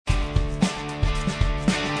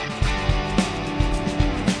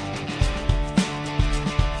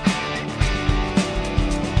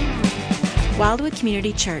Wildwood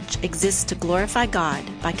Community Church exists to glorify God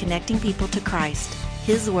by connecting people to Christ,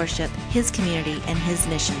 His worship, His community, and His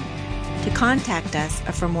mission. To contact us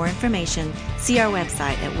or for more information, see our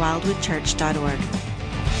website at wildwoodchurch.org.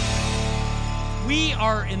 We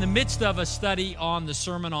are in the midst of a study on the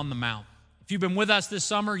Sermon on the Mount. If you've been with us this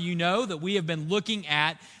summer, you know that we have been looking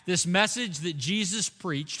at this message that Jesus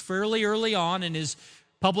preached fairly early on in his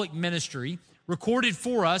public ministry, recorded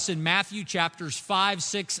for us in Matthew chapters 5,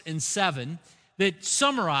 6, and 7, that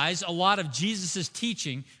summarize a lot of Jesus'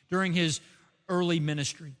 teaching during his early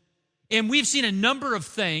ministry. And we've seen a number of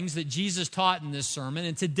things that Jesus taught in this sermon,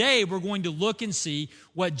 and today we're going to look and see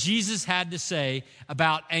what Jesus had to say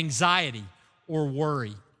about anxiety or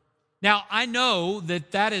worry. Now, I know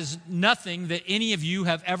that that is nothing that any of you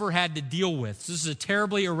have ever had to deal with. This is a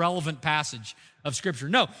terribly irrelevant passage of Scripture.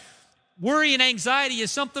 No, worry and anxiety is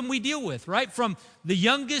something we deal with, right? From the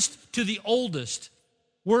youngest to the oldest,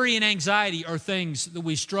 worry and anxiety are things that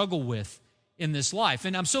we struggle with in this life.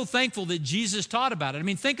 And I'm so thankful that Jesus taught about it. I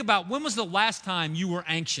mean, think about when was the last time you were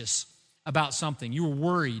anxious about something? You were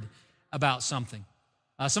worried about something.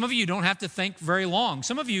 Some of you don't have to think very long.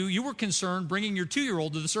 Some of you were concerned bringing your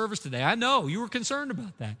 2-year-old to the service today. I know you were concerned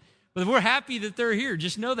about that. But we're happy that they're here.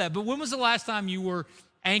 Just know that. But when was the last time you were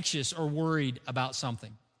anxious or worried about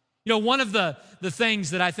something? You know, one of the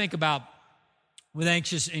things that I think about with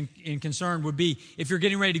anxious and concerned would be if you're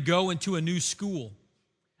getting ready to go into a new school.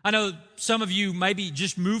 I know some of you maybe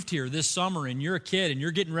just moved here this summer and you're a kid and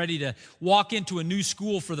you're getting ready to walk into a new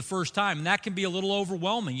school for the first time, and that can be a little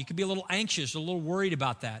overwhelming. You can be a little anxious, a little worried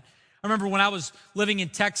about that. I remember when I was living in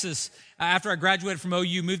Texas, after I graduated from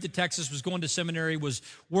OU, moved to Texas, was going to seminary, was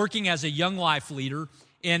working as a Young Life leader,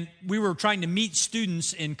 and we were trying to meet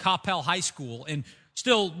students in Coppell High School. And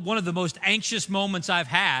still, one of the most anxious moments I've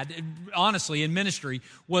had, honestly, in ministry,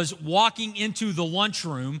 was walking into the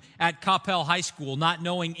lunchroom at Coppell High School, not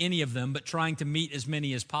knowing any of them, but trying to meet as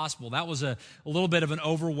many as possible. That was a little bit of an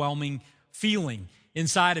overwhelming feeling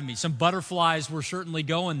inside of me. Some butterflies were certainly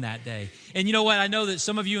going that day. And you know what? I know that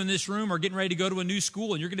some of you in this room are getting ready to go to a new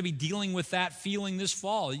school, and you're going to be dealing with that feeling this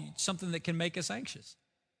fall, something that can make us anxious.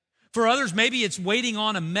 For others, maybe it's waiting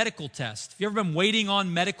on a medical test. Have you ever been waiting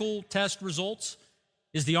on medical test results?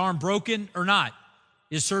 Is the arm broken or not?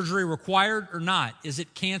 Is surgery required or not? Is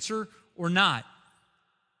it cancer or not?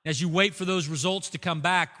 As you wait for those results to come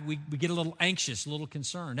back, we get a little anxious, a little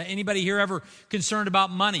concerned. Anybody here ever concerned about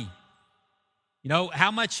money? You know,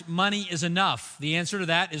 how much money is enough? The answer to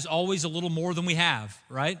that is always a little more than we have,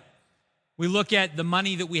 right? We look at the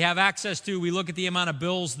money that we have access to. We look at the amount of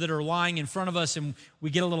bills that are lying in front of us, and we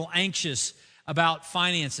get a little anxious about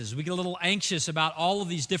finances. We get a little anxious about all of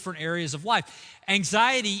these different areas of life.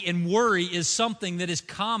 Anxiety and worry is something that is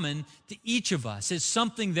common to each of us. It's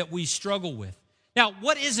something that we struggle with. Now,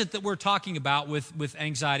 what is it that we're talking about with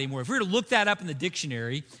anxiety and worry? If we were to look that up in the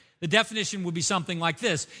dictionary, the definition would be something like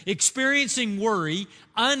this: experiencing worry,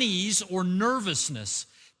 unease, or nervousness,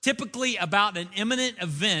 typically about an imminent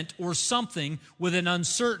event or something with an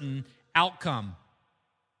uncertain outcome.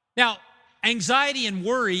 Now, anxiety and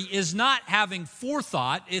worry is not having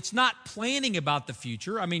forethought. It's not planning about the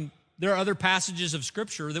future. I mean, there are other passages of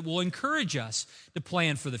Scripture that will encourage us to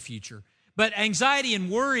plan for the future. But anxiety and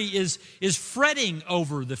worry is fretting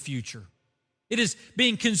over the future. It is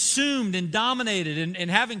being consumed and dominated and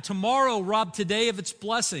having tomorrow rob today of its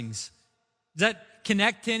blessings. Does that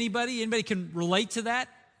connect to anybody? Anybody can relate to that?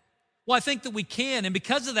 Well, I think that we can, and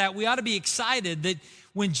because of that, we ought to be excited that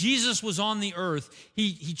when Jesus was on the earth,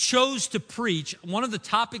 he chose to preach. One of the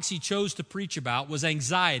topics he chose to preach about was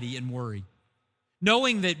anxiety and worry.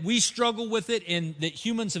 Knowing that we struggle with it and that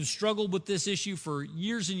humans have struggled with this issue for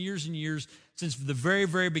years and years and years, since the very,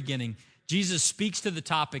 very beginning, Jesus speaks to the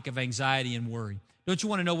topic of anxiety and worry. Don't you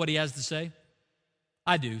want to know what he has to say?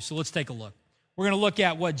 I do, so let's take a look. We're going to look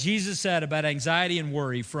at what Jesus said about anxiety and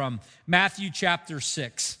worry from Matthew chapter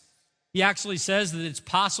 6. He actually says that it's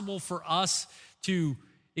possible for us to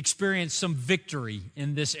experience some victory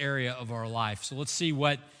in this area of our life. So let's see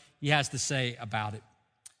what he has to say about it.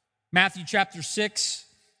 Matthew chapter 6,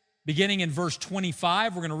 beginning in verse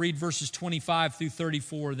 25. We're going to read verses 25 through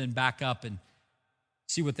 34, then back up and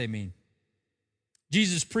see what they mean.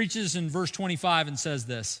 Jesus preaches in verse 25 and says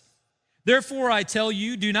this: "Therefore I tell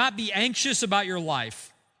you, do not be anxious about your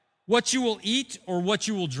life, what you will eat or what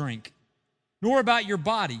you will drink, nor about your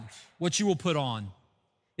body, what you will put on.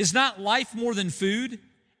 Is not life more than food,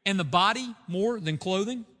 and the body more than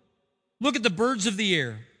clothing? Look at the birds of the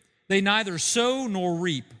air. They neither sow nor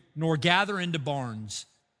reap, nor gather into barns,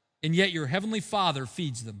 and yet your heavenly Father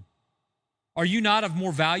feeds them. Are you not of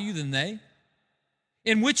more value than they?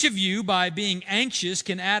 And which of you, by being anxious,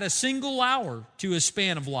 can add a single hour to his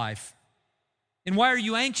span of life? And why are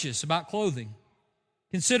you anxious about clothing?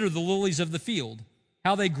 Consider the lilies of the field,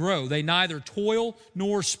 how they grow. They neither toil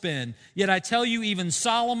nor spin. Yet I tell you, even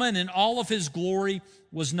Solomon in all of his glory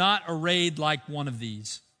was not arrayed like one of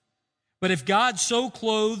these. But if God so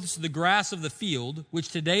clothes the grass of the field, which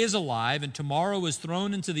today is alive and tomorrow is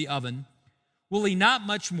thrown into the oven, will he not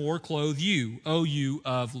much more clothe you, O you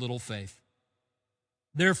of little faith?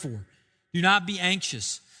 Therefore, do not be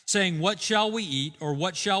anxious, saying, what shall we eat, or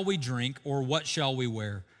what shall we drink, or what shall we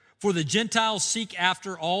wear? For the Gentiles seek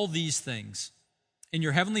after all these things, and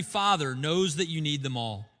your heavenly Father knows that you need them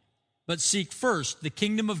all. But seek first the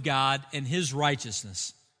kingdom of God and his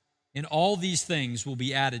righteousness, and all these things will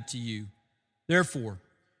be added to you. Therefore,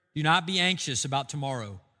 do not be anxious about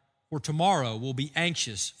tomorrow, for tomorrow will be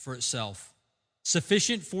anxious for itself.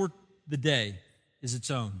 Sufficient for the day is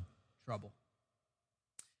its own trouble.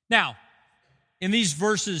 Now, in these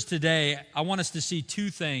verses today, I want us to see two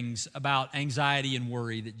things about anxiety and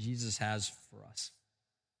worry that Jesus has for us.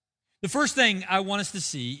 The first thing I want us to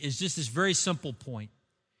see is just this very simple point.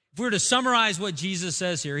 If we were to summarize what Jesus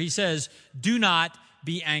says here, he says, do not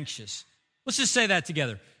be anxious. Let's just say that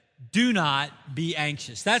together. Do not be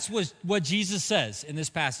anxious. That's what Jesus says in this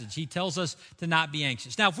passage. He tells us to not be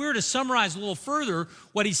anxious. Now, if we were to summarize a little further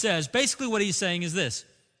what he says, basically what he's saying is this.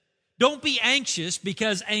 Don't be anxious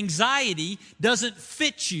because anxiety doesn't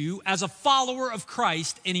fit you as a follower of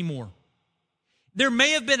Christ anymore. There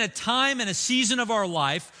may have been a time and a season of our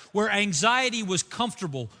life where anxiety was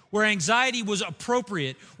comfortable, where anxiety was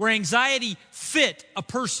appropriate, where anxiety fit a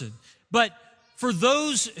person. But for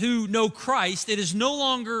those who know Christ, it is no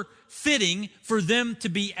longer fitting for them to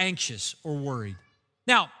be anxious or worried.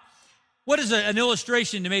 Now, what is an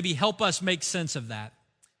illustration to maybe help us make sense of that?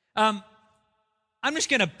 I'm just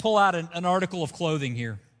going to pull out an article of clothing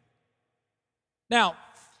here. Now,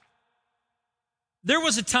 there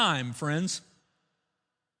was a time, friends,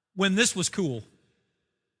 when this was cool.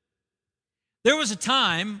 There was a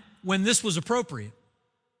time when this was appropriate.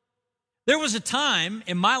 There was a time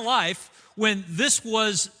in my life when this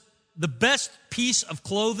was the best piece of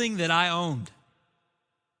clothing that I owned.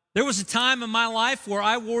 There was a time in my life where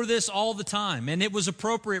I wore this all the time, and it was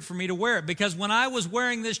appropriate for me to wear it because when I was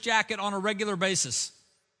wearing this jacket on a regular basis,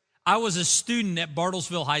 I was a student at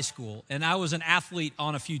Bartlesville High School, and I was an athlete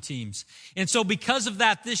on a few teams. And so because of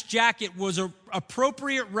that, this jacket was an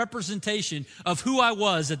appropriate representation of who I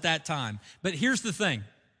was at that time. But here's the thing.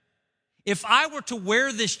 If I were to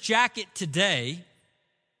wear this jacket today,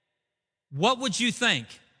 what would you think?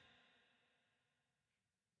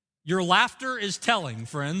 Your laughter is telling,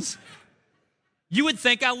 friends. You would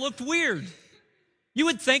think I looked weird. You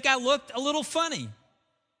would think I looked a little funny.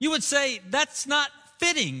 You would say, that's not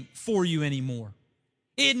fitting for you anymore.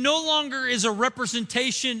 It no longer is a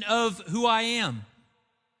representation of who I am.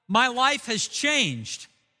 My life has changed.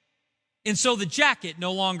 And so the jacket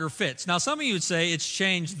no longer fits. Now, some of you would say it's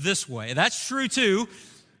changed this way. That's true too.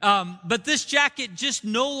 But this jacket just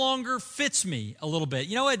no longer fits me a little bit.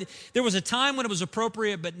 You know, there was a time when it was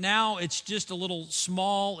appropriate, but now it's just a little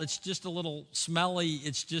small. It's just a little smelly.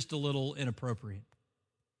 It's just a little inappropriate.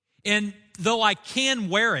 And though I can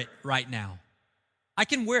wear it right now, I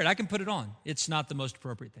can wear it. I can put it on. It's not the most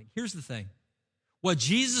appropriate thing. Here's the thing. What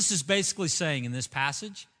Jesus is basically saying in this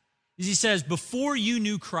passage is he says, before you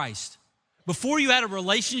knew Christ, before you had a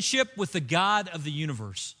relationship with the God of the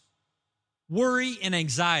universe, worry and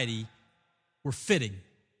anxiety were fitting.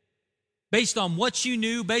 Based on what you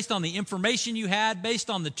knew, based on the information you had, based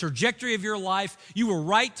on the trajectory of your life, you were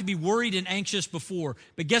right to be worried and anxious before.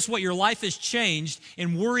 But guess what? Your life has changed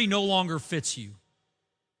and worry no longer fits you.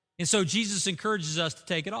 And so Jesus encourages us to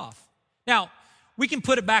take it off. Now, we can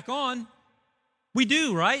put it back on. We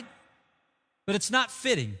do, right? But it's not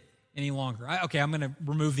fitting any longer. Okay, I'm going to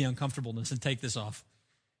remove the uncomfortableness and take this off.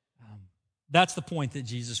 That's the point that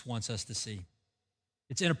Jesus wants us to see.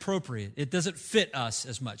 It's inappropriate. It doesn't fit us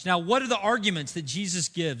as much. Now, what are the arguments that Jesus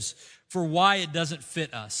gives for why it doesn't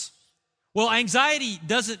fit us? Well, anxiety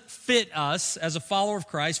doesn't fit us as a follower of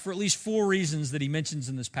Christ for at least 4 reasons that he mentions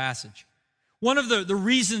in this passage. One of the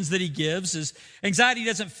reasons that he gives is anxiety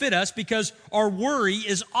doesn't fit us because our worry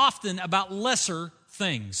is often about lesser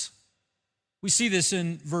things. We see this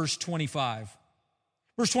in verse 25.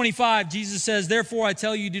 Verse 25, Jesus says, therefore I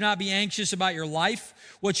tell you, do not be anxious about your life,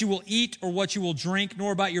 what you will eat or what you will drink,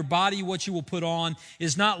 nor about your body, what you will put on.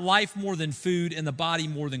 Is not life more than food and the body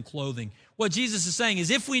more than clothing? What Jesus is saying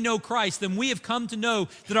is if we know Christ, then we have come to know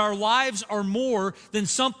that our lives are more than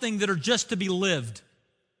something that are just to be lived,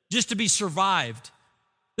 just to be survived.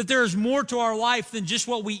 That there is more to our life than just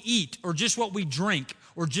what we eat or just what we drink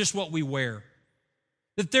or just what we wear.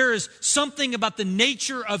 That there is something about the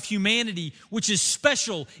nature of humanity which is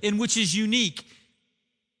special and which is unique.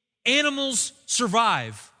 Animals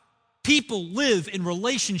survive. People live in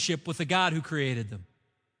relationship with the God who created them.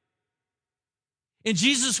 And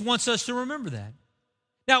Jesus wants us to remember that.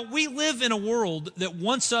 Now, we live in a world that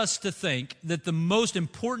wants us to think that the most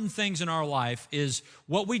important things in our life is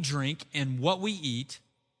what we drink and what we eat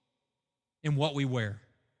and what we wear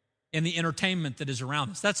and the entertainment that is around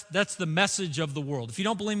us. That's the message of the world. If you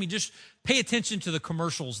don't believe me, just pay attention to the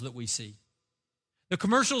commercials that we see. The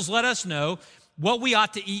commercials let us know what we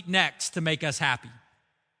ought to eat next to make us happy.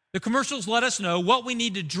 The commercials let us know what we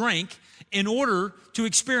need to drink in order to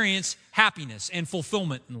experience happiness and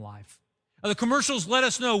fulfillment in life. The commercials let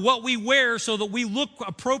us know what we wear so that we look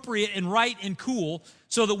appropriate and right and cool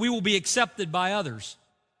so that we will be accepted by others.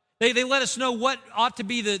 They let us know what ought to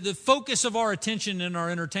be the focus of our attention and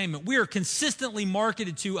our entertainment. We are consistently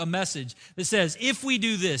marketed to a message that says, if we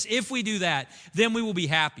do this, if we do that, then we will be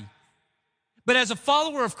happy. But as a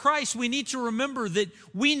follower of Christ, we need to remember that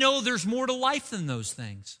we know there's more to life than those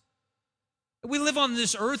things. We live on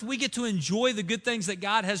this earth, we get to enjoy the good things that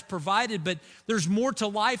God has provided, but there's more to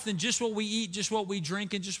life than just what we eat, just what we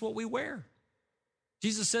drink, and just what we wear.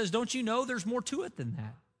 Jesus says, don't you know there's more to it than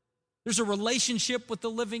that? There's a relationship with the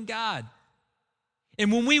living God.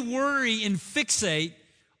 And when we worry and fixate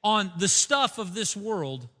on the stuff of this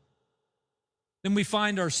world, then we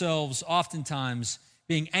find ourselves oftentimes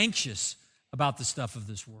being anxious about the stuff of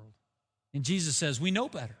this world. And Jesus says, we know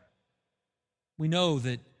better. We know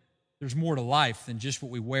that there's more to life than just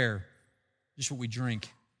what we wear, just what we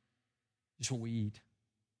drink, just what we eat.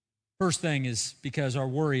 First thing is because our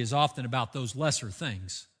worry is often about those lesser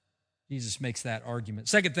things. Jesus makes that argument.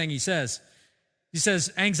 Second thing he says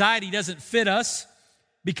anxiety doesn't fit us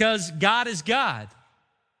because God is God.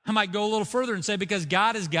 I might go a little further and say because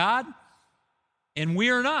God is God and we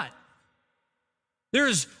are not. There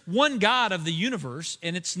is one God of the universe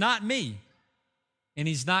and it's not me and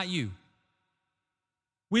he's not you.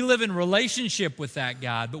 We live in relationship with that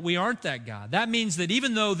God, but we aren't that God. That means that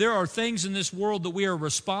even though there are things in this world that we are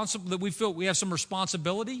responsible, that we feel we have some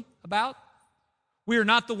responsibility about, we are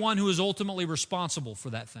not the one who is ultimately responsible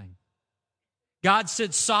for that thing. God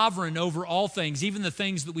sits sovereign over all things, even the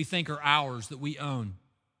things that we think are ours, that we own.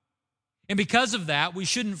 And because of that, we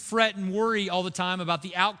shouldn't fret and worry all the time about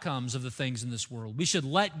the outcomes of the things in this world. We should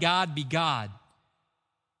let God be God.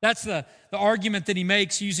 That's the argument that he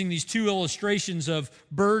makes using these two illustrations of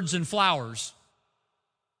birds and flowers.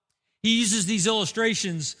 He uses these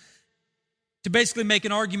illustrations to basically make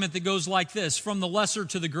an argument that goes like this, from the lesser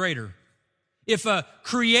to the greater. If a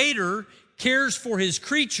creator cares for his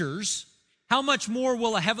creatures, how much more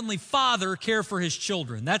will a heavenly Father care for his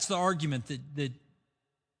children? That's the argument that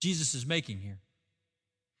Jesus is making here.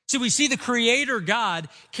 So we see the Creator God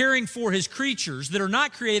caring for his creatures that are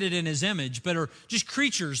not created in his image, but are just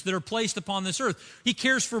creatures that are placed upon this earth. He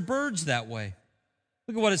cares for birds that way.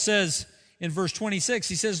 Look at what it says in verse 26.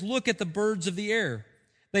 He says, look at the birds of the air.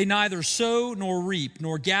 They neither sow nor reap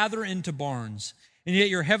nor gather into barns, and yet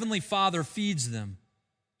your heavenly Father feeds them.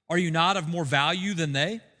 Are you not of more value than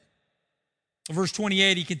they? Verse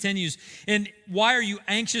 28, he continues, and why are you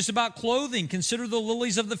anxious about clothing? Consider the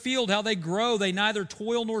lilies of the field, how they grow. They neither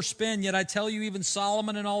toil nor spin. Yet I tell you, even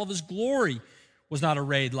Solomon in all of his glory was not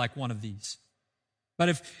arrayed like one of these. But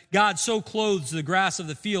if God so clothes the grass of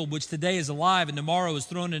the field, which today is alive and tomorrow is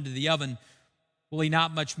thrown into the oven, will he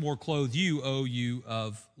not much more clothe you, O you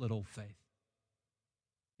of little faith?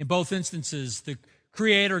 In both instances, the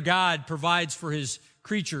Creator God provides for his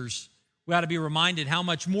creatures. We ought to be reminded how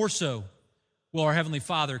much more so will our Heavenly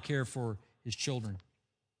Father care for his children.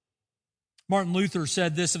 Martin Luther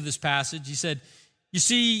said this of this passage. He said, you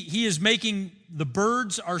see, he is making the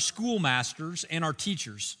birds our schoolmasters and our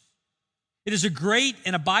teachers. It is a great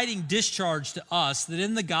and abiding discharge to us that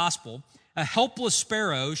in the gospel, a helpless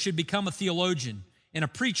sparrow should become a theologian and a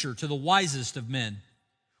preacher to the wisest of men.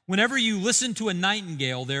 Whenever you listen to a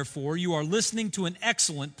nightingale, therefore, you are listening to an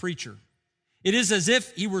excellent preacher. It is as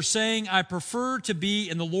if he were saying, I prefer to be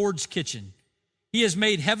in the Lord's kitchen. He has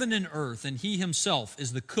made heaven and earth, and he himself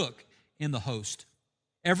is the cook and the host.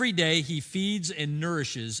 Every day he feeds and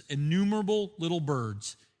nourishes innumerable little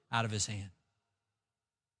birds out of his hand.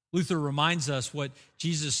 Luther reminds us what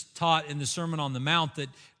Jesus taught in the Sermon on the Mount, that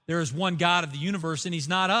there is one God of the universe, and he's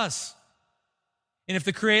not us. And if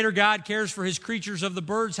the Creator God cares for his creatures of the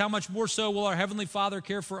birds, how much more so will our Heavenly Father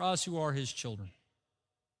care for us who are his children?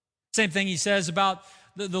 Same thing he says about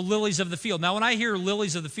the lilies of the field. Now, when I hear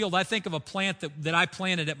lilies of the field, I think of a plant that I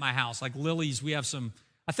planted at my house. Like lilies,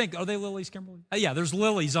 I I think, are they lilies, Kimberly? Yeah, there's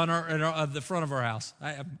lilies on the front of our house.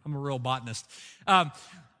 I'm a real botanist. I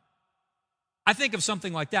think of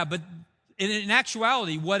something like that, but in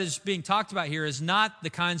actuality, what is being talked about here is not the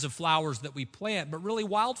kinds of flowers that we plant, but really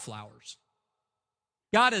wildflowers.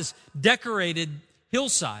 God has decorated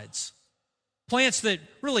hillsides, plants that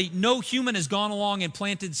really no human has gone along and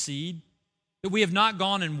planted seed, that we have not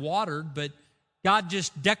gone and watered, but God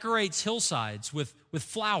just decorates hillsides with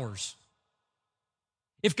flowers.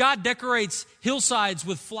 If God decorates hillsides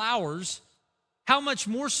with flowers, how much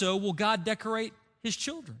more so will God decorate his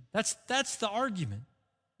children? That's the argument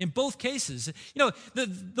in both cases. You know,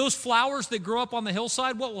 those flowers that grow up on the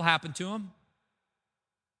hillside, what will happen to them?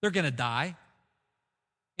 They're going to die.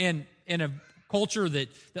 And in a culture that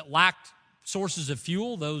lacked sources of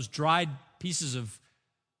fuel, those dried pieces of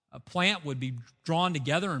a plant would be drawn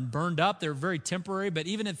together and burned up. They're very temporary, but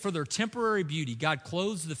even for their temporary beauty, God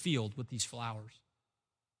clothes the field with these flowers.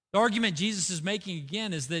 The argument Jesus is making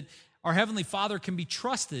again is that our Heavenly Father can be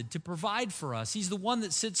trusted to provide for us. He's the one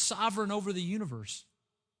that sits sovereign over the universe.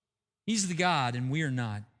 He's the God, and we are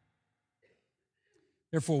not.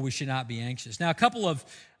 Therefore, we should not be anxious. Now, a couple of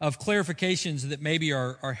clarifications that maybe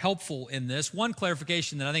are helpful in this. One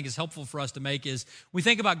clarification that I think is helpful for us to make is we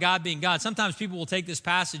think about God being God. Sometimes people will take this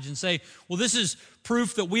passage and say, well, this is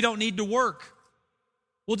proof that we don't need to work.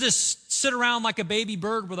 We'll just sit around like a baby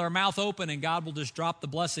bird with our mouth open and God will just drop the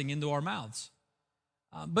blessing into our mouths.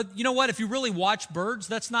 But you know what? If you really watch birds,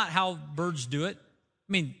 that's not how birds do it.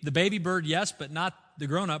 I mean, the baby bird, yes, but not the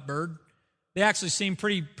grown-up bird. They actually seem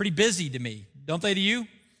pretty busy to me. Don't they to you? I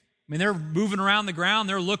mean, they're moving around the ground.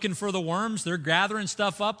 They're looking for the worms. They're gathering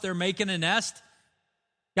stuff up. They're making a nest.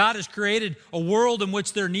 God has created a world in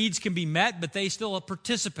which their needs can be met, but they still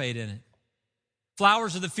participate in it.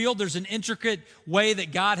 Flowers of the field, there's an intricate way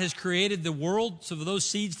that God has created the world so for those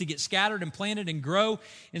seeds to get scattered and planted and grow.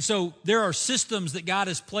 And so there are systems that God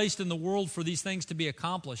has placed in the world for these things to be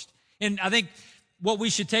accomplished. And I think what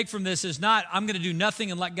we should take from this is not, I'm going to do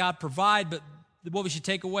nothing and let God provide, but what we should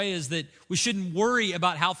take away is that we shouldn't worry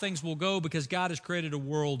about how things will go because God has created a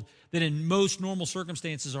world that in most normal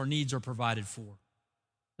circumstances our needs are provided for.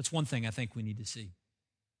 That's one thing I think we need to see.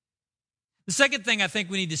 The second thing I think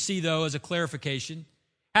we need to see, though, as a clarification,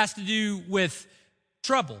 has to do with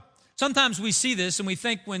trouble. Sometimes we see this and we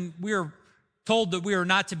think when we are told that we are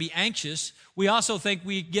not to be anxious, we also think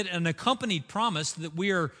we get an accompanied promise that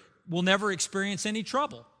will never experience any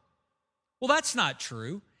trouble. Well, that's not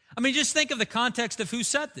true. I mean, just think of the context of who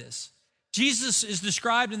said this. Jesus is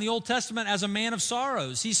described in the Old Testament as a man of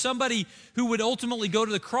sorrows. He's somebody who would ultimately go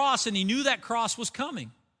to the cross, and he knew that cross was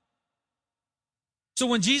coming. So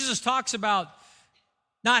when Jesus talks about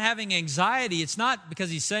not having anxiety, it's not because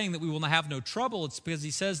he's saying that we will have no trouble. It's because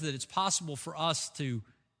he says that it's possible for us to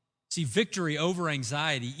see victory over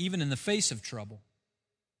anxiety, even in the face of trouble.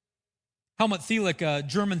 Helmut Thielicke, a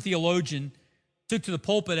German theologian, took to the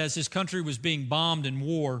pulpit as his country was being bombed in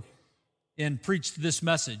war and preached this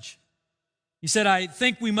message. He said, I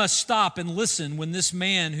think we must stop and listen when this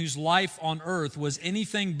man whose life on earth was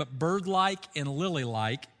anything but bird-like and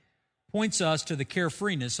lily-like points us to the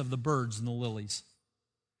carefreeness of the birds and the lilies.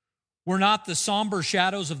 Were not the somber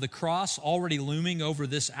shadows of the cross already looming over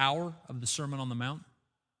this hour of the Sermon on the Mount?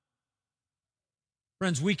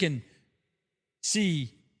 Friends, we can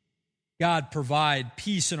see God provide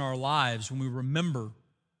peace in our lives when we remember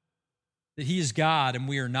that he is God and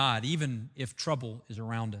we are not, even if trouble is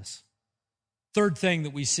around us. Third thing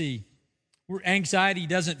that we see, anxiety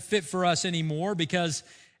doesn't fit for us anymore because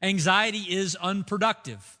anxiety is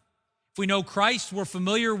unproductive. If we know Christ, we're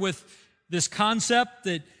familiar with this concept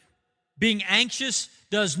that being anxious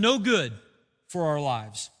does no good for our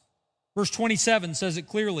lives. Verse 27 says it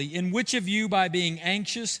clearly, in which of you by being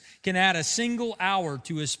anxious can add a single hour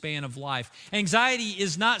to his span of life? Anxiety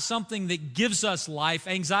is not something that gives us life.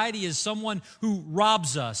 Anxiety is someone who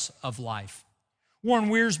robs us of life. Warren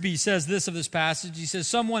Wiersbe says this of this passage. He says,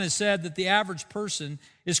 someone has said that the average person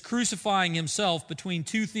is crucifying himself between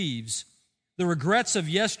two thieves, the regrets of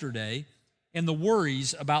yesterday and the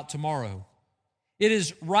worries about tomorrow. It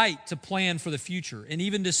is right to plan for the future and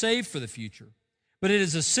even to save for the future. But it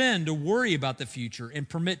is a sin to worry about the future and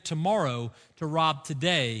permit tomorrow to rob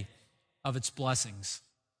today of its blessings.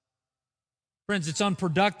 Friends, it's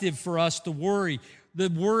unproductive for us to worry. The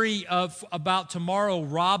worry about tomorrow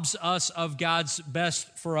robs us of God's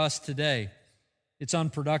best for us today. It's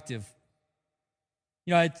unproductive.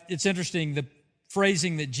 You know, it's interesting, the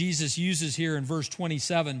phrasing that Jesus uses here in verse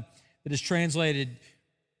 27 that is translated,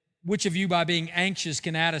 which of you by being anxious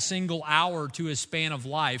can add a single hour to his span of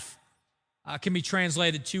life, can be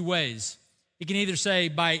translated two ways. It can either say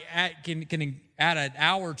can add an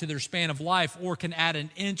hour to their span of life or can add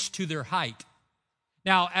an inch to their height.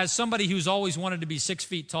 Now, as somebody who's always wanted to be 6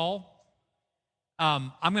 feet tall,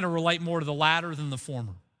 I'm going to relate more to the latter than the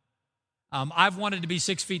former. I've wanted to be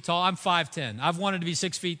 6 feet tall. I'm 5'10". I've wanted to be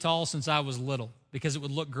 6 feet tall since I was little because it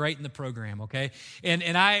would look great in the program, okay?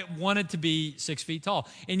 And I wanted to be 6 feet tall.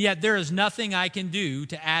 And yet there is nothing I can do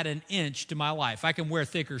to add an inch to my life. I can wear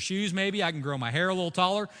thicker shoes maybe. I can grow my hair a little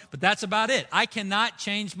taller, but that's about it. I cannot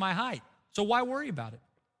change my height. So why worry about it?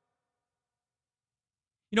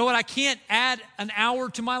 You know what? I can't add an hour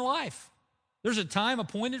to my life. There's a time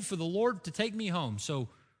appointed for the Lord to take me home. So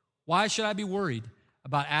why should I be worried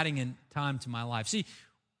about adding in time to my life? See,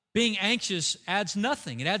 being anxious adds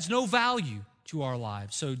nothing. It adds no value to our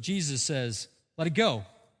lives. So Jesus says, let it go.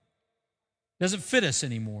 It doesn't fit us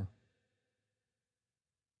anymore.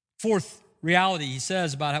 Fourth reality he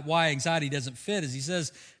says about why anxiety doesn't fit is he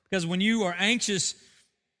says, because when you are anxious,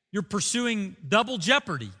 you're pursuing double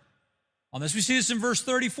jeopardy. On this, we see this in verse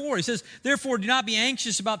 34. He says, therefore, do not be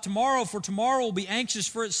anxious about tomorrow, for tomorrow will be anxious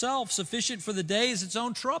for itself. Sufficient for the day is its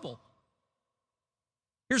own trouble.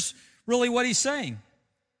 Here's really what he's saying.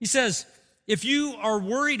 He says, if you are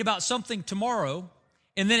worried about something tomorrow,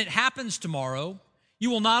 and then it happens tomorrow, you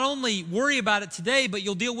will not only worry about it today, but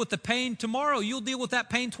you'll deal with the pain tomorrow. You'll deal with that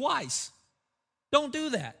pain twice. Don't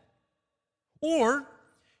do that. Or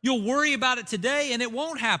you'll worry about it today, and it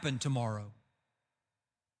won't happen tomorrow.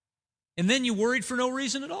 And then you worried for no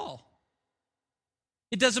reason at all.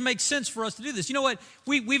 It doesn't make sense for us to do this. You know what?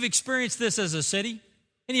 We've experienced this as a city.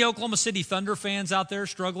 Any Oklahoma City Thunder fans out there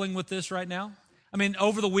struggling with this right now? I mean,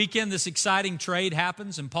 over the weekend, this exciting trade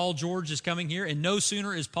happens, and Paul George is coming here, and no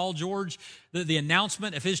sooner is Paul George, the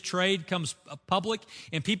announcement of his trade comes public,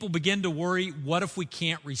 and people begin to worry, what if we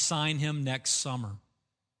can't re-sign him next summer?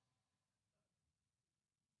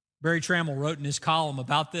 Barry Trammell wrote in his column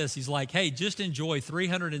about this. He's like, hey, just enjoy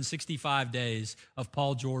 365 days of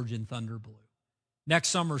Paul George in Thunder Blue. Next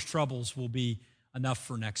summer's troubles will be enough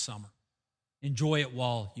for next summer. Enjoy it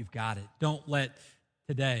while you've got it. Don't let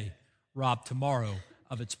today rob tomorrow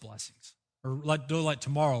of its blessings. Or don't let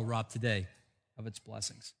tomorrow rob today of its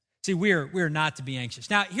blessings. See, we are not to be anxious.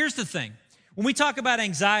 Now, here's the thing. When we talk about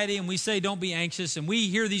anxiety and we say don't be anxious, and we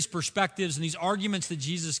hear these perspectives and these arguments that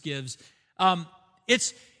Jesus gives,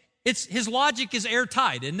 his logic is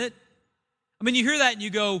airtight, isn't it? I mean, you hear that and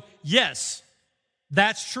you go, yes,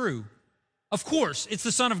 that's true. Of course, it's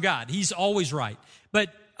the Son of God. He's always right.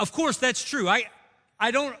 But of course, that's true. I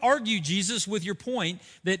don't argue, Jesus, with your point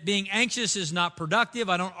that being anxious is not productive.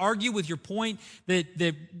 I don't argue with your point that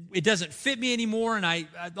it doesn't fit me anymore and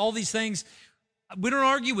all these things. We don't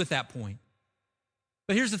argue with that point.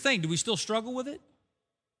 But here's the thing. Do we still struggle with it?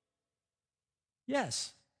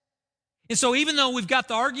 Yes. And so even though we've got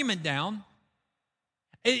the argument down,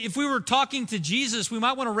 if we were talking to Jesus, we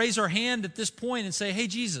might want to raise our hand at this point and say, hey,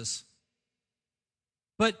 Jesus,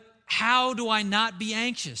 but how do I not be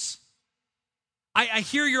anxious? I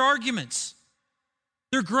hear your arguments.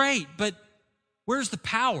 They're great, but where's the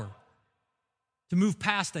power to move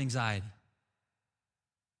past anxiety?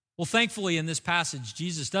 Well, thankfully, in this passage,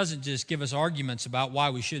 Jesus doesn't just give us arguments about why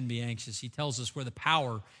we shouldn't be anxious. He tells us where the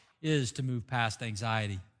power is to move past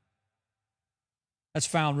anxiety. That's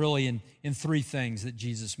found really in three things that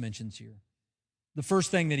Jesus mentions here. The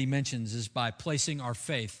first thing that he mentions is by placing our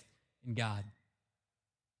faith in God.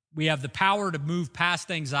 We have the power to move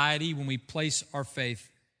past anxiety when we place our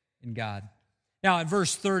faith in God. Now, in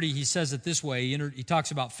verse 30, he says it this way. He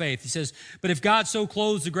talks about faith. He says, but if God so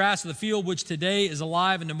clothes the grass of the field, which today is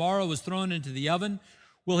alive and tomorrow is thrown into the oven,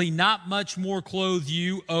 will he not much more clothe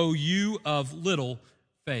you, O you of little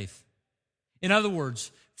faith? In other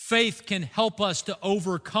words, faith can help us to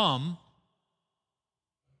overcome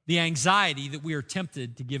the anxiety that we are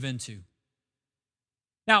tempted to give into.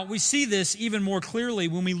 Now, we see this even more clearly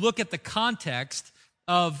when we look at the context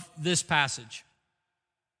of this passage.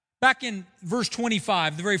 Back in verse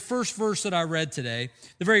 25, the very first verse that I read today,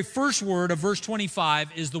 the very first word of verse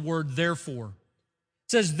 25 is the word therefore.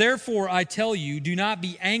 It says, therefore I tell you, do not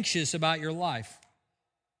be anxious about your life.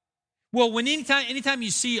 Well, anytime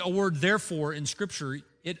you see a word therefore in Scripture,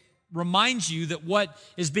 it reminds you that what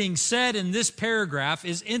is being said in this paragraph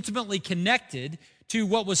is intimately connected to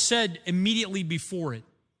what was said immediately before it.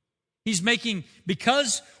 He's making,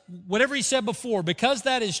 because whatever he said before, because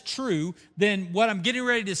that is true, then what I'm getting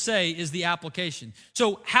ready to say is the application.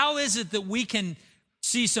 So how is it that we can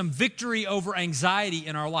see some victory over anxiety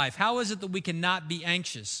in our life? How is it that we can not be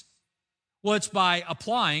anxious? Well, it's by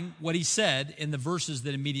applying what he said in the verses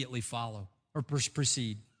that immediately follow or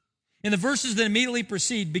precede. In the verses that immediately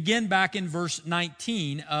precede, begin back in verse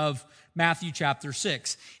 19 of Matthew chapter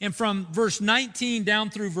 6. And from verse 19 down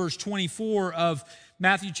through verse 24 of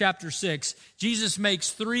Matthew chapter 6, Jesus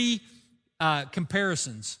makes three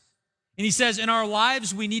comparisons. And he says, in our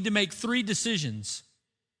lives, we need to make three decisions.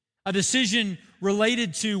 A decision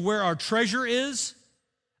related to where our treasure is,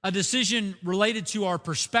 a decision related to our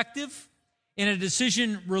perspective, and a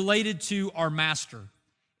decision related to our master.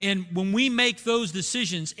 And when we make those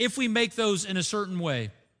decisions, if we make those in a certain way,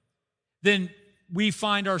 then we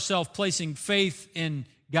find ourselves placing faith in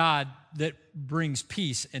God that brings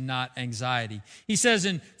peace and not anxiety. He says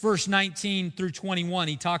in verse 19 through 21,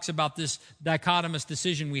 he talks about this dichotomous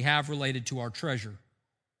decision we have related to our treasure.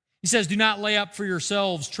 He says, do not lay up for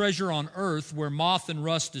yourselves treasure on earth where moth and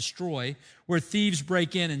rust destroy, where thieves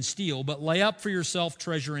break in and steal, but lay up for yourself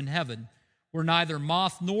treasure in heaven, where neither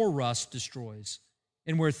moth nor rust destroys,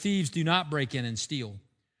 and where thieves do not break in and steal.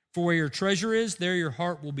 For where your treasure is, there your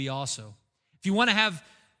heart will be also. If you want to have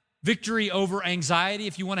victory over anxiety,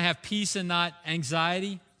 if you want to have peace and not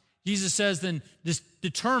anxiety, Jesus says then just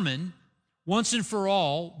determine once and for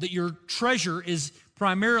all that your treasure is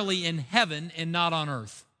primarily in heaven and not on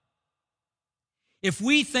earth. If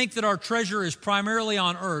we think that our treasure is primarily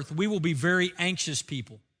on earth, we will be very anxious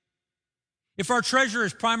people. If our treasure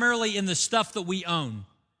is primarily in the stuff that we own,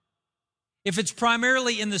 if it's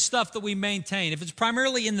primarily in the stuff that we maintain, if it's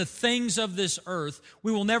primarily in the things of this earth,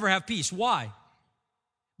 we will never have peace. Why?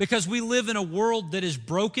 Because we live in a world that is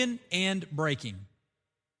broken and breaking.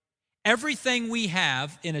 Everything we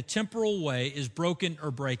have in a temporal way is broken or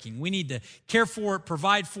breaking. We need to care for it,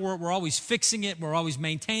 provide for it. We're always fixing it. We're always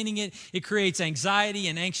maintaining it. It creates anxiety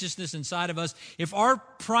and anxiousness inside of us. If our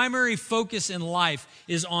primary focus in life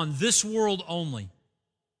is on this world only,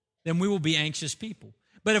 then we will be anxious people.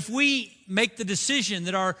 But if we make the decision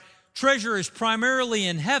that our treasure is primarily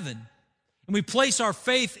in heaven, and we place our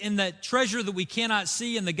faith in that treasure that we cannot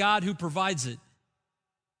see and the God who provides it,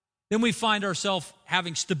 then we find ourselves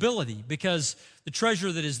having stability, because the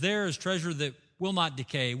treasure that is there is treasure that will not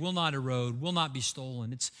decay, will not erode, will not be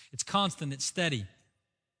stolen. It's constant, it's steady.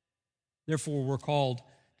 Therefore, we're called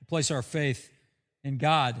to place our faith in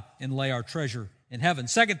God and lay our treasure in heaven.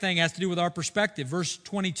 Second thing has to do with our perspective. Verse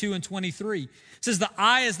 22 and 23 says, the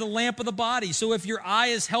eye is the lamp of the body. So if your eye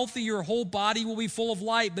is healthy, your whole body will be full of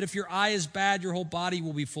light. But if your eye is bad, your whole body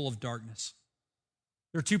will be full of darkness.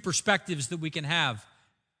 There are two perspectives that we can have.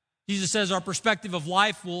 Jesus says our perspective of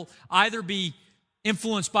life will either be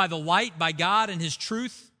influenced by the light, by God and His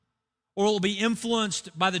truth, or it will be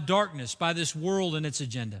influenced by the darkness, by this world and its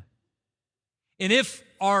agenda. And if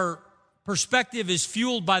our perspective is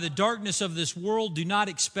fueled by the darkness of this world, do not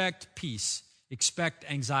expect peace. Expect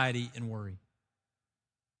anxiety and worry.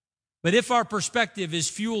 But if our perspective is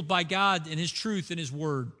fueled by God and His truth and His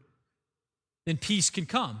word, then peace can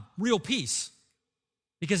come, real peace.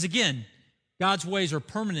 Because again, God's ways are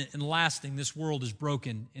permanent and lasting. This world is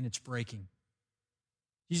broken and it's breaking.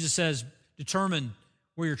 Jesus says, determine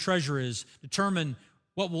where your treasure is. Determine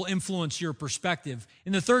what will influence your perspective.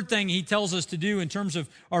 And the third thing he tells us to do in terms of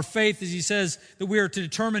our faith is he says that we are to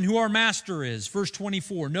determine who our master is. Verse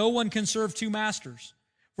 24, no one can serve two masters.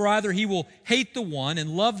 For either he will hate the one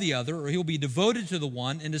and love the other, or he'll be devoted to the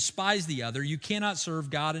one and despise the other. You cannot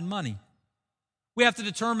serve God and money. We have to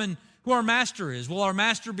determine who our master is. Will our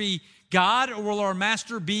master be God, or will our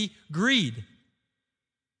master be greed?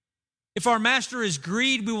 If our master is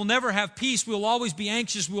greed, we will never have peace. We will always be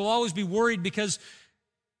anxious. We will always be worried because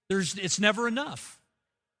it's never enough.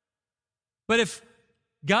 But if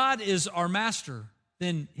God is our master,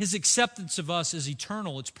 then His acceptance of us is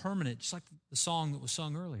eternal. It's permanent, just like the song that was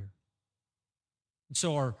sung earlier. And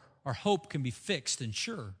so our hope can be fixed and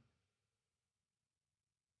sure.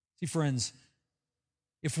 See, friends,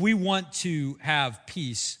 if we want to have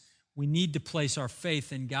peace, we need to place our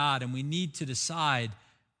faith in God, and we need to decide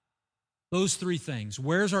those three things.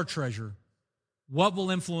 Where's our treasure? What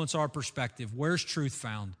will influence our perspective? Where's truth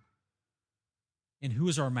found? And who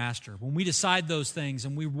is our master? When we decide those things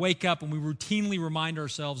and we wake up and we routinely remind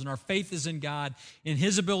ourselves and our faith is in God and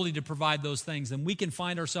His ability to provide those things, then we can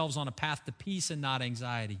find ourselves on a path to peace and not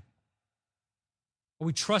anxiety. Are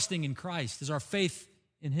we trusting in Christ? Is our faith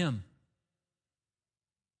in Him?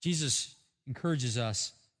 Jesus encourages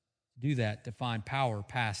us to do that, to find power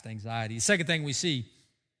past anxiety. The second thing we see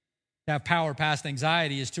to have power past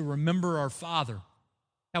anxiety is to remember our Father.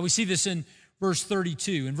 Now we see this in verse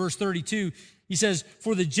 32. In verse 32, he says,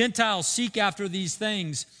 for the Gentiles seek after these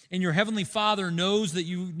things, and your heavenly Father knows that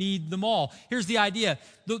you need them all. Here's the idea.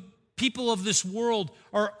 The people of this world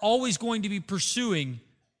are always going to be pursuing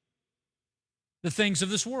the things of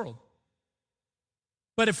this world.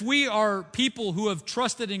 But if we are people who have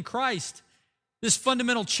trusted in Christ, This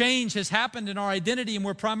fundamental change has happened in our identity, and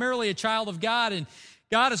we're primarily a child of God, and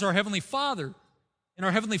God is our Heavenly Father. And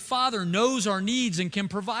our Heavenly Father knows our needs and can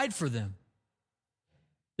provide for them.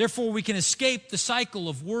 Therefore, we can escape the cycle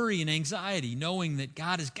of worry and anxiety, knowing that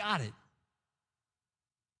God has got it.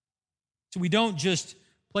 So we don't just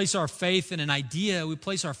place our faith in an idea, we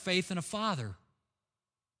place our faith in a Father.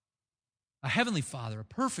 A Heavenly Father, a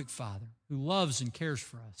perfect Father who loves and cares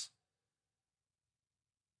for us.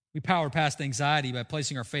 We power past anxiety by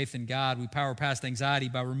placing our faith in God. We power past anxiety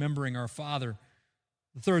by remembering our Father.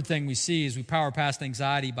 The third thing we see is we power past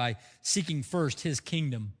anxiety by seeking first His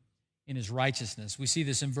kingdom and His righteousness. We see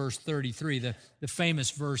this in verse 33, the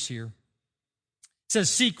famous verse here. It says,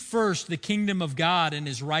 "Seek first the kingdom of God and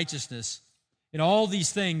His righteousness, and all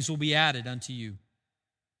these things will be added unto you."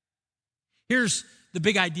 Here's the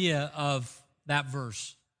big idea of that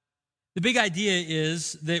verse. The big idea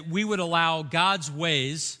is that we would allow God's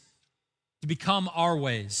ways to become our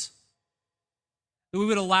ways. That we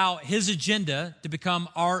would allow His agenda to become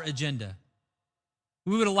our agenda.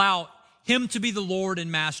 We would allow Him to be the Lord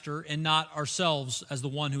and Master and not ourselves as the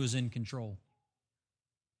one who is in control.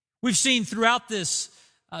 We've seen throughout this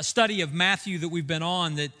study of Matthew that we've been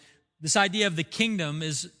on that this idea of the kingdom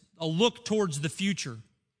is a look towards the future,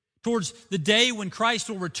 towards the day when Christ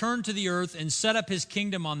will return to the earth and set up His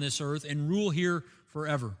kingdom on this earth and rule here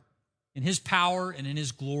forever in His power and in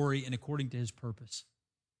His glory and according to His purpose.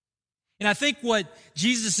 And I think what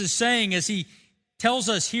Jesus is saying as He tells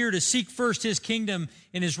us here to seek first His kingdom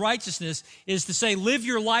and His righteousness is to say, live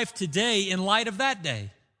your life today in light of that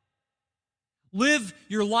day. Live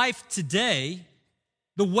your life today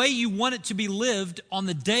the way you want it to be lived on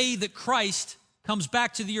the day that Christ comes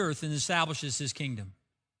back to the earth and establishes His kingdom.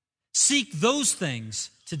 Seek those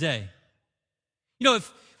things today. You know,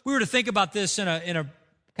 if we were to think about this in a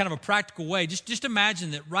kind of a practical way, just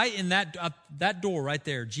imagine that right in that door right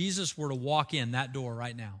there, Jesus were to walk in that door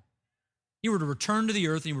right now. He were to return to the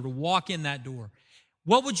earth and He were to walk in that door.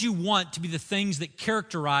 What would you want to be the things that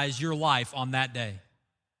characterize your life on that day?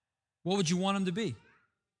 What would you want them to be?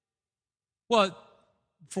 Well,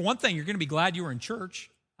 for one thing, you're going to be glad you were in church.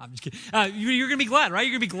 I'm just kidding. You're going to be glad, right?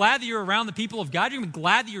 You're going to be glad that you're around the people of God. You're going to be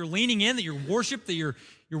glad that you're leaning in, that you're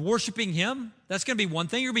worshiping Him. That's going to be one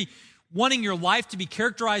thing. You're going to be wanting your life to be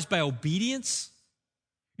characterized by obedience.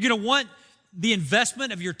 You're going to want the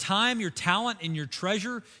investment of your time, your talent, and your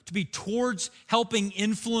treasure to be towards helping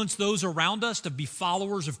influence those around us to be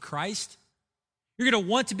followers of Christ. You're going to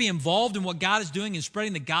want to be involved in what God is doing in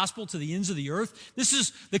spreading the gospel to the ends of the earth. This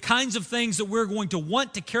is the kinds of things that we're going to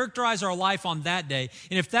want to characterize our life on that day.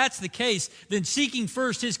 And if that's the case, then seeking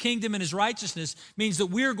first His kingdom and His righteousness means that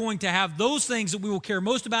we're going to have those things that we will care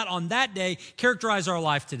most about on that day characterize our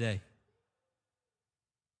life today.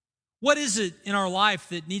 What is it in our life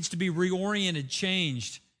that needs to be reoriented,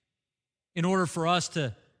 changed, in order for us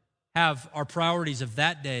to have our priorities of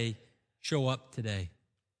that day show up today?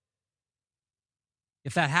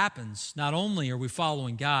 If that happens, not only are we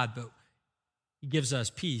following God, but He gives us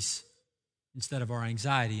peace instead of our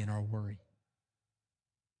anxiety and our worry.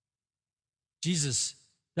 Jesus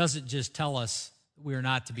doesn't just tell us that we are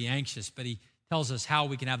not to be anxious, but He tells us how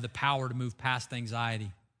we can have the power to move past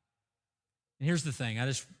anxiety. And here's the thing, I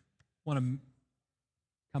just want to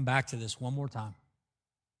come back to this one more time.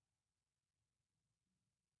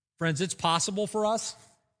 Friends, it's possible for us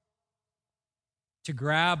to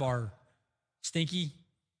grab our stinky,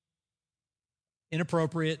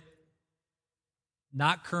 inappropriate,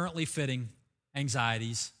 not currently fitting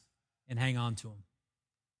anxieties and hang on to them.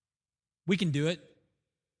 We can do it.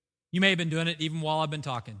 You may have been doing it even while I've been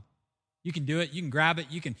talking. You can do it. You can grab it.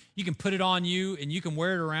 You can put it on you and you can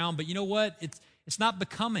wear it around. But you know what? It's not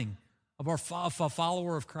becoming of a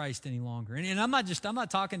follower of Christ any longer. And I'm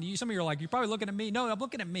not talking to you. Some of you are like, you're probably looking at me. No, I'm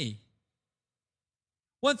looking at me.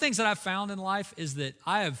 One of the things that I've found in life is that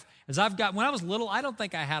when I was little, I don't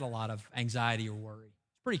think I had a lot of anxiety or worry.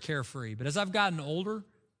 It's pretty carefree. But as I've gotten older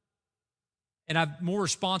and more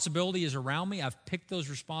responsibility is around me, I've picked those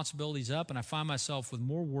responsibilities up and I find myself with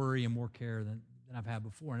more worry and more care than I've had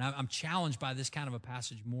before. And I'm challenged by this kind of a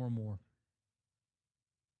passage more and more.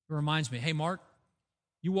 It reminds me, hey, Mark,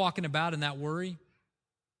 you walking about in that worry,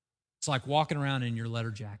 it's like walking around in your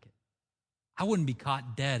leather jacket. I wouldn't be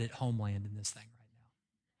caught dead at Homeland in this thing right now.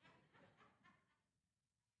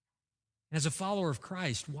 And as a follower of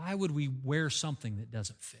Christ, why would we wear something that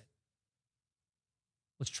doesn't fit?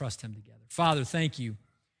 Let's trust Him together. Father, thank You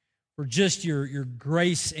for just your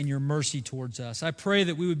grace and Your mercy towards us. I pray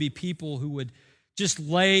that we would be people who would just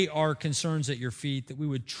lay our concerns at Your feet, that we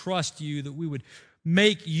would trust You, that we would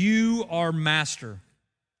make You our master,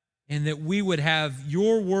 and that we would have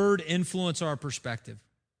your word influence our perspective,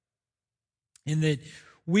 and that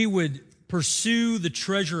we would pursue the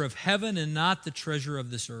treasure of heaven and not the treasure of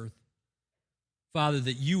this earth. Father,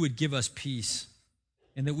 that you would give us peace,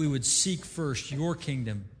 and that we would seek first your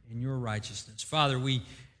kingdom and your righteousness. Father, we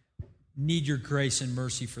need your grace and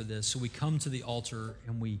mercy for this, so we come to the altar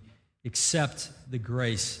and we accept the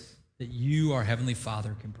grace that you, our Heavenly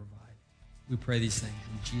Father, can provide. We pray these things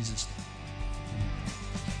in Jesus' name.